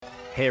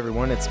Hey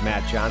everyone, it's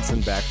Matt Johnson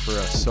back for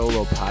a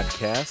solo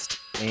podcast.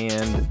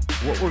 And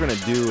what we're going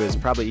to do is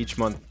probably each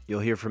month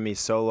you'll hear from me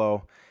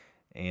solo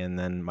and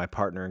then my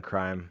partner in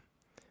crime,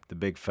 the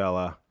big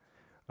fella,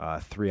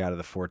 3 out of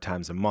the 4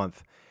 times a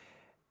month.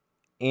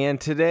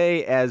 And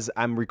today, as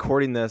I'm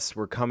recording this,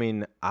 we're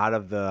coming out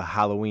of the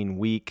Halloween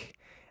week.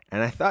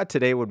 And I thought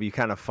today would be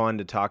kind of fun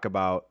to talk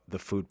about the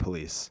food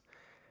police.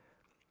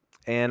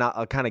 And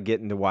I'll kind of get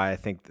into why I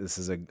think this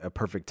is a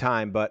perfect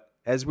time. But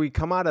as we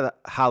come out of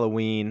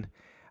Halloween,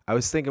 I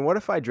was thinking, what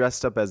if I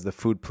dressed up as the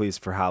food police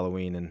for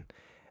Halloween? And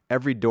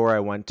every door I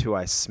went to,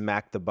 I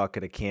smacked the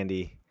bucket of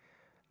candy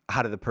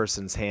out of the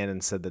person's hand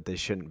and said that they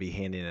shouldn't be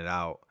handing it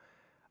out.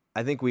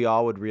 I think we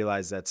all would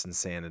realize that's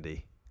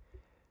insanity.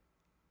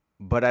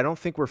 But I don't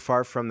think we're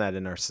far from that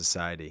in our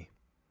society.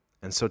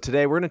 And so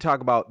today we're going to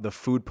talk about the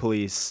food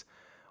police,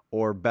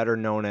 or better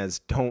known as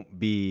don't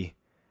be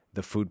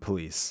the food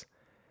police.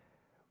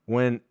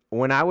 When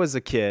I was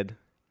a kid,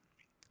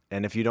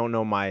 and if you don't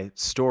know my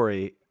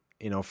story,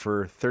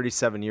 for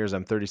 37 years,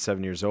 I'm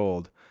 37 years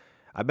old,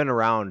 I've been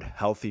around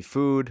healthy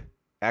food,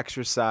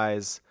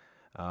 exercise,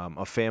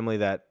 a family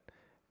that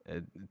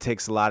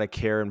takes a lot of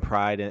care and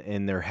pride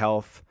in their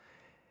health.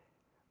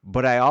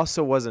 But I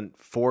also wasn't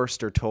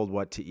forced or told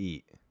what to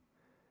eat.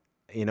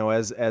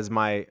 As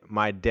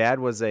my dad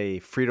was a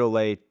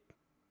Frito-Lay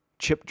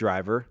chip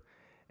driver,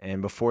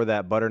 and before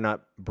that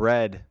butternut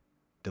bread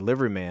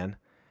delivery man,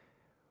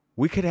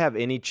 we could have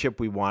any chip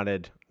we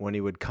wanted when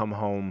he would come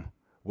home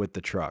with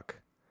the truck.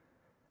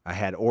 I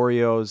had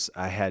Oreos,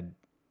 I had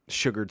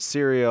sugared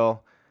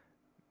cereal,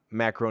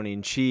 macaroni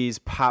and cheese,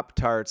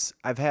 Pop-Tarts.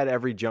 I've had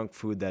every junk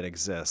food that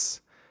exists.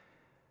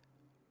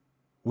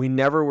 We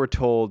never were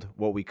told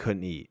what we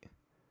couldn't eat,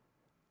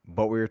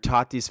 but we were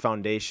taught these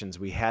foundations.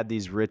 We had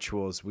these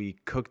rituals. We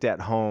cooked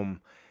at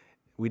home.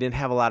 We didn't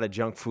have a lot of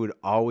junk food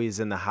always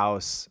in the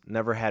house,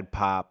 never had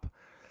pop,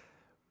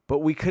 but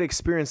we could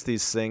experience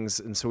these things,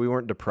 and so we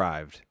weren't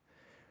deprived.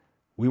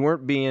 We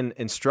weren't being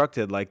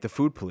instructed like the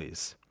food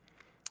police.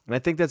 And I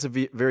think that's a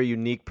very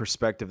unique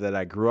perspective that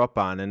I grew up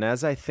on. And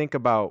as I think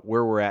about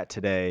where we're at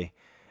today,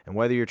 and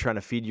whether you're trying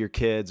to feed your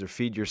kids or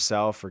feed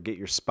yourself or get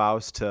your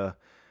spouse to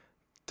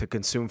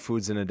consume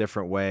foods in a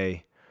different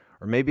way,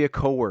 or maybe a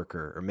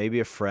coworker, or maybe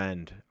a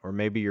friend, or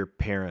maybe your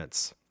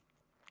parents,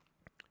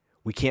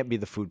 we can't be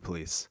the food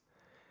police.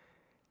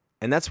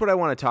 And that's what I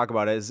want to talk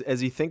about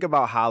as you think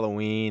about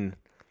Halloween.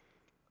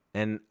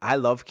 And I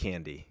love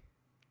candy.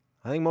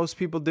 I think most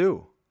people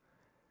do.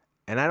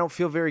 And I don't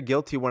feel very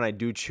guilty when I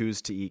do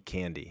choose to eat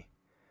candy.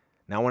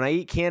 Now, when I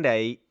eat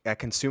candy, I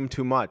consume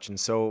too much. And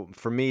so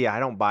for me, I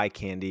don't buy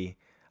candy.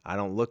 I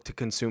don't look to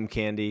consume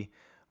candy.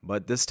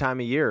 But this time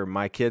of year,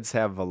 my kids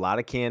have a lot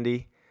of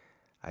candy.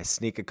 I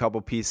sneak a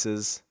couple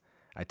pieces.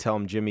 I tell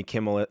them Jimmy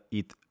Kimmel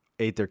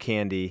ate their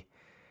candy.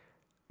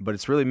 But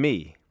it's really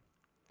me.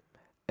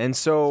 And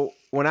so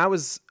when I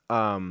was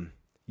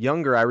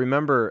younger, I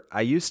remember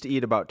I used to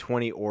eat about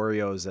 20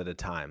 Oreos at a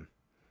time.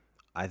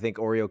 I think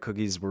Oreo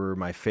cookies were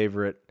my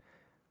favorite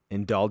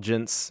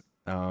indulgence,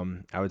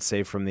 I would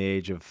say from the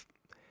age of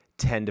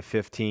 10 to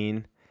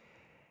 15.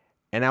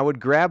 And I would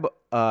grab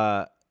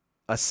a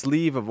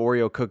sleeve of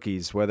Oreo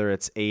cookies, whether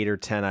it's 8 or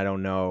 10, I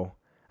don't know.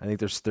 I think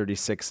there's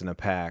 36 in a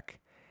pack.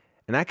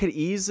 And I could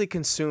easily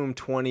consume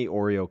 20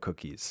 Oreo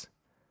cookies.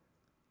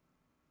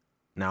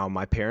 Now,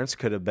 my parents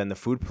could have been the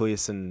food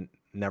police and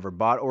never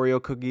bought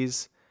Oreo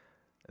cookies.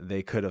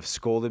 They could have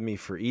scolded me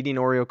for eating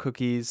Oreo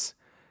cookies.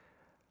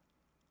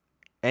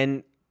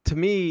 And to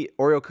me,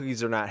 Oreo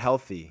cookies are not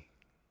healthy.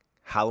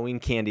 Halloween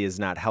candy is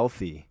not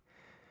healthy.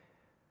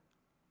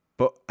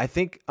 But I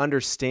think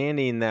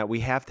understanding that we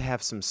have to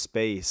have some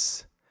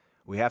space,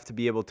 we have to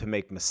be able to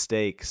make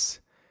mistakes,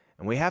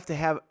 and we have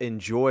to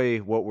enjoy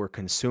what we're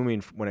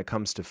consuming when it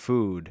comes to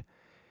food,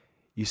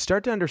 you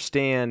start to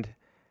understand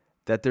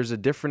that there's a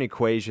different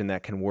equation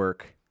that can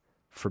work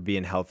for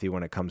being healthy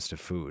when it comes to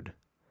food.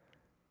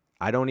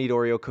 I don't eat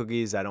Oreo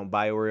cookies. I don't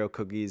buy Oreo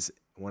cookies.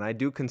 When I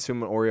do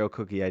consume an Oreo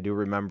cookie, I do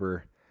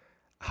remember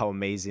how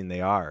amazing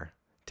they are,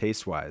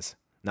 taste-wise.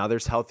 Now,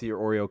 there's healthier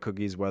Oreo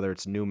cookies, whether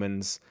it's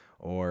Newman's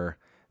or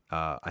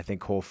I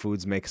think Whole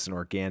Foods makes an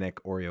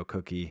organic Oreo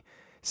cookie.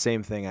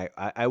 Same thing.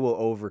 I will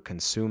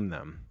over-consume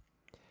them.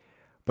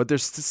 But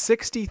there's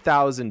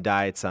 60,000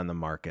 diets on the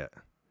market.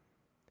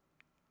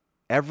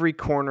 Every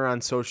corner on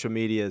social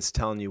media is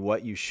telling you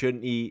what you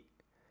shouldn't eat,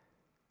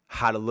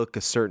 how to look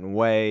a certain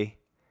way,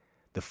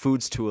 the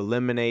foods to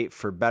eliminate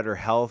for better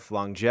health,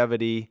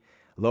 longevity,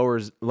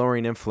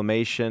 lowering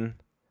inflammation.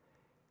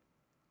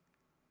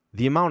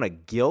 The amount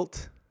of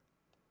guilt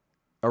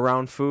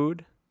around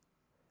food,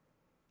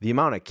 the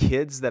amount of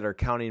kids that are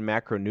counting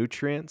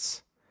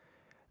macronutrients,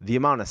 the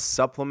amount of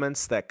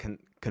supplements that can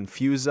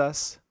confuse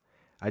us.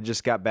 I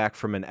just got back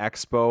from an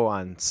expo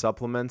on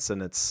supplements,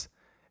 and it's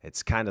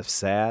kind of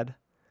sad.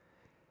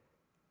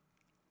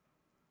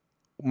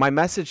 My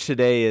message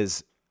today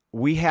is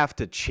we have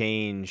to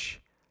change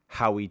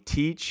how we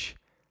teach,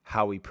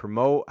 how we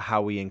promote, how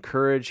we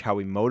encourage, how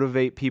we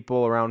motivate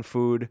people around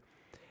food.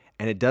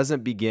 And it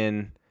doesn't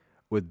begin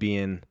with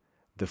being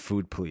the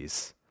food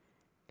police.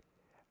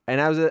 And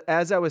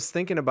as I was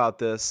thinking about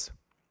this,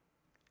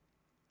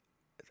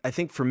 I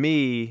think for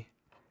me,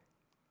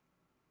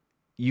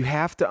 you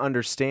have to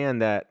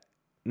understand that,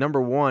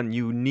 number one,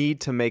 you need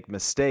to make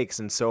mistakes.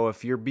 And so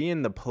if you're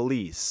being the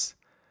police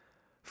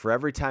for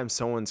every time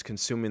someone's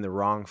consuming the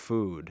wrong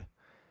food,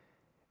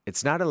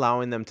 it's not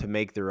allowing them to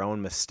make their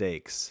own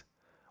mistakes,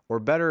 or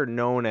better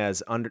known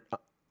as kind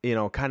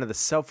of the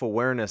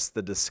self-awareness,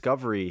 the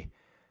discovery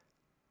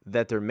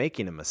that they're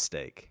making a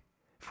mistake.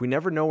 If we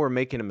never know we're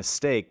making a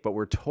mistake, but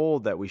we're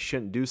told that we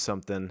shouldn't do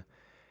something,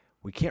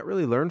 we can't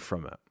really learn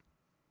from it.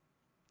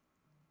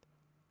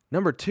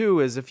 Number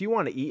two is, if you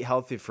want to eat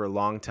healthy for a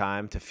long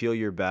time to feel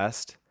your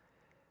best,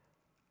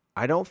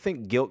 I don't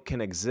think guilt can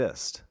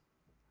exist.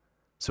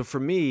 So for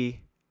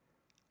me,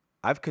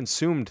 I've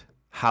consumed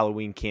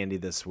Halloween candy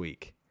this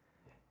week,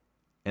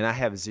 and I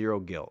have zero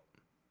guilt.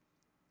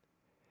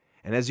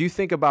 And as you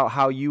think about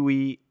how you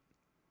eat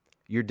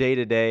your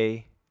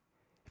day-to-day,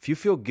 if you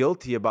feel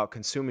guilty about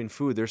consuming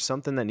food, there's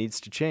something that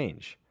needs to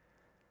change.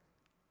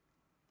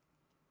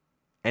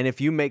 And if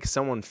you make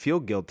someone feel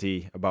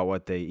guilty about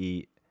what they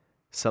eat,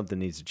 something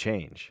needs to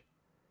change.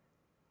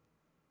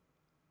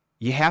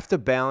 You have to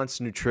balance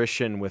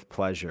nutrition with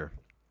pleasure.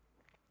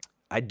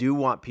 I do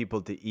want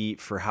people to eat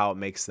for how it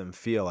makes them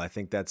feel. I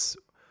think that's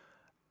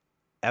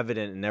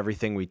evident in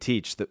everything we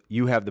teach, that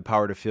you have the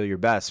power to feel your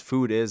best.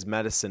 Food is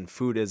medicine.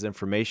 Food is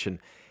information.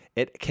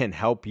 It can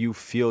help you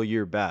feel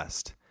your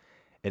best.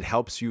 It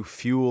helps you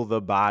fuel the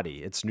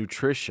body. It's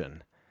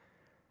nutrition.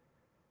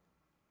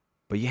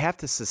 But you have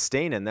to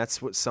sustain it, and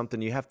that's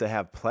something you have to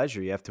have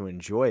pleasure. You have to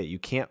enjoy it. You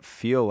can't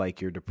feel like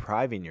you're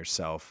depriving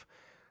yourself,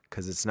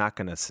 because it's not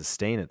going to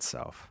sustain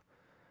itself.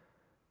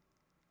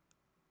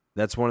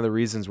 That's one of the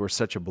reasons we're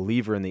such a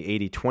believer in the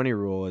 80-20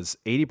 rule, is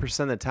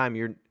 80% of the time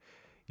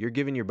you're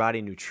giving your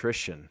body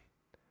nutrition,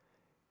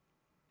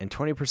 and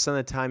 20% of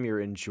the time you're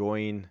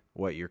enjoying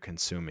what you're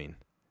consuming.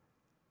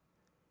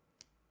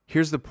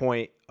 Here's the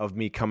point of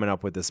me coming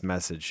up with this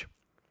message.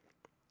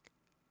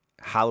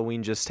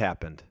 Halloween just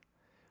happened.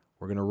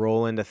 We're going to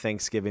roll into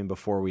Thanksgiving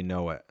before we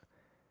know it.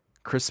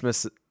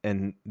 Christmas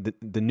and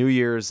the New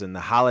Year's and the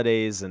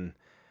holidays and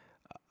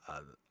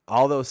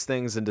all those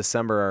things in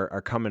December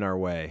are coming our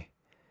way.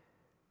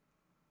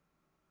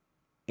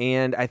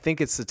 And I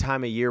think it's the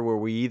time of year where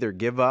we either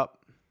give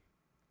up,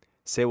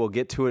 say we'll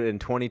get to it in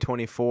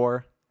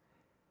 2024,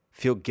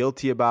 feel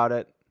guilty about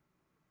it,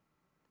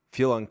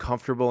 feel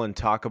uncomfortable and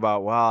talk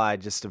about, well, I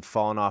just have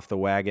fallen off the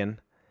wagon.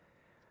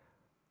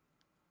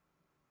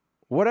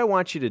 What I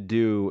want you to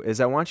do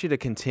is I want you to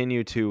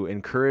continue to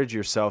encourage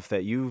yourself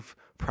that you've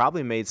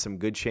probably made some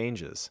good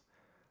changes.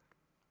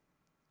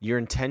 Your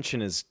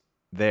intention is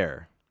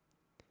there.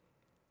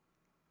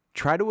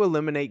 Try to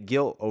eliminate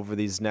guilt over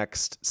these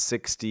next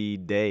 60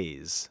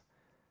 days.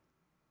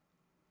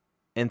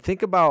 And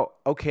think about,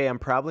 okay, I'm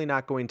probably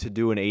not going to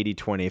do an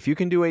 80-20. If you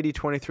can do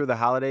 80-20 through the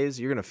holidays,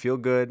 you're going to feel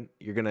good.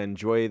 You're going to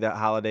enjoy the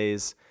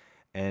holidays,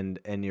 and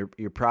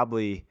you've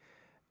probably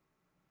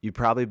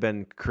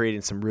been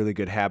creating some really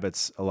good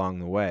habits along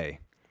the way.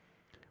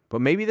 But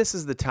maybe this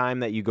is the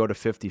time that you go to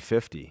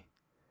 50-50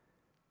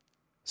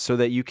 so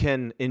that you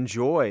can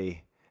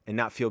enjoy and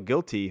not feel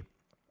guilty,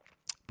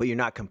 but you're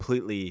not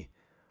completely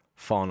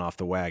falling off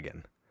the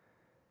wagon.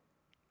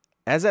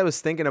 As I was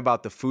thinking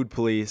about the food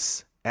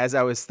police, as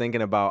I was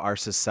thinking about our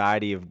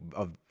society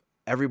of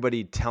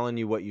everybody telling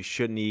you what you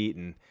shouldn't eat,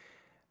 and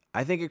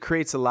I think it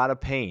creates a lot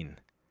of pain.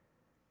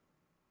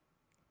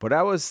 But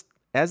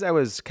as I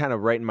was kind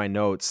of writing my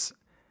notes,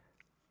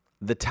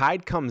 the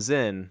tide comes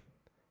in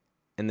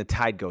and the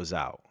tide goes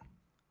out.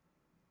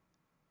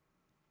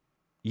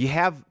 You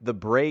have the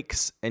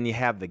brakes and you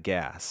have the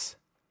gas.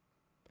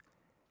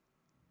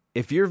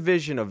 If your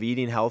vision of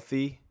eating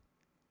healthy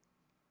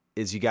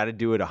is you got to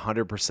do it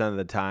 100% of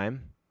the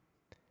time,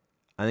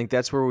 I think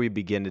that's where we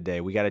begin today.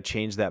 We got to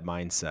change that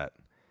mindset.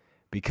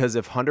 Because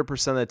if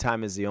 100% of the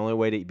time is the only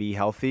way to be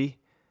healthy,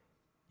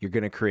 you're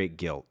going to create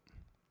guilt.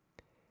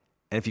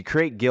 And if you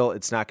create guilt,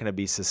 it's not going to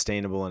be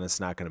sustainable and it's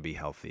not going to be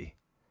healthy.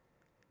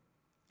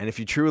 And if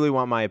you truly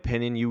want my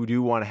opinion, you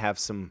do want to have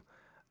some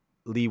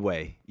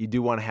leeway. You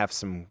do want to have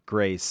some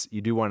grace.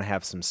 You do want to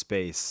have some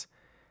space.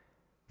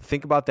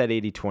 Think about that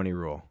 80-20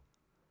 rule.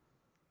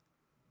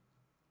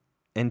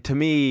 And to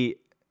me,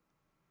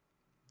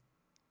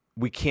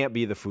 we can't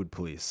be the food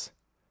police.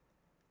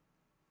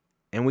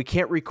 And we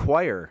can't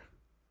require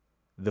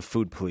the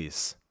food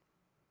police.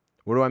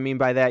 What do I mean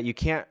by that? You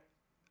can't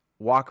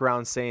walk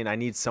around saying, I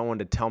need someone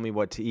to tell me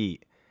what to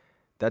eat.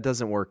 That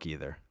doesn't work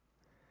either.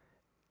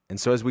 And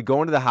so as we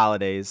go into the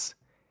holidays,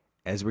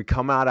 as we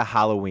come out of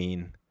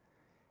Halloween,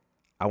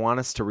 I want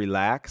us to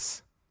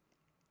relax.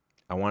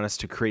 I want us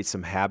to create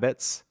some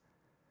habits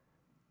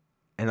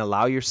and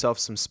allow yourself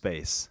some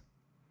space.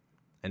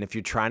 And if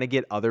you're trying to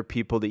get other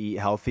people to eat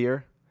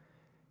healthier,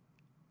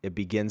 it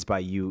begins by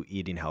you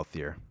eating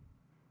healthier.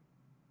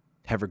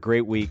 Have a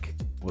great week.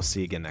 We'll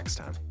see you again next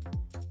time.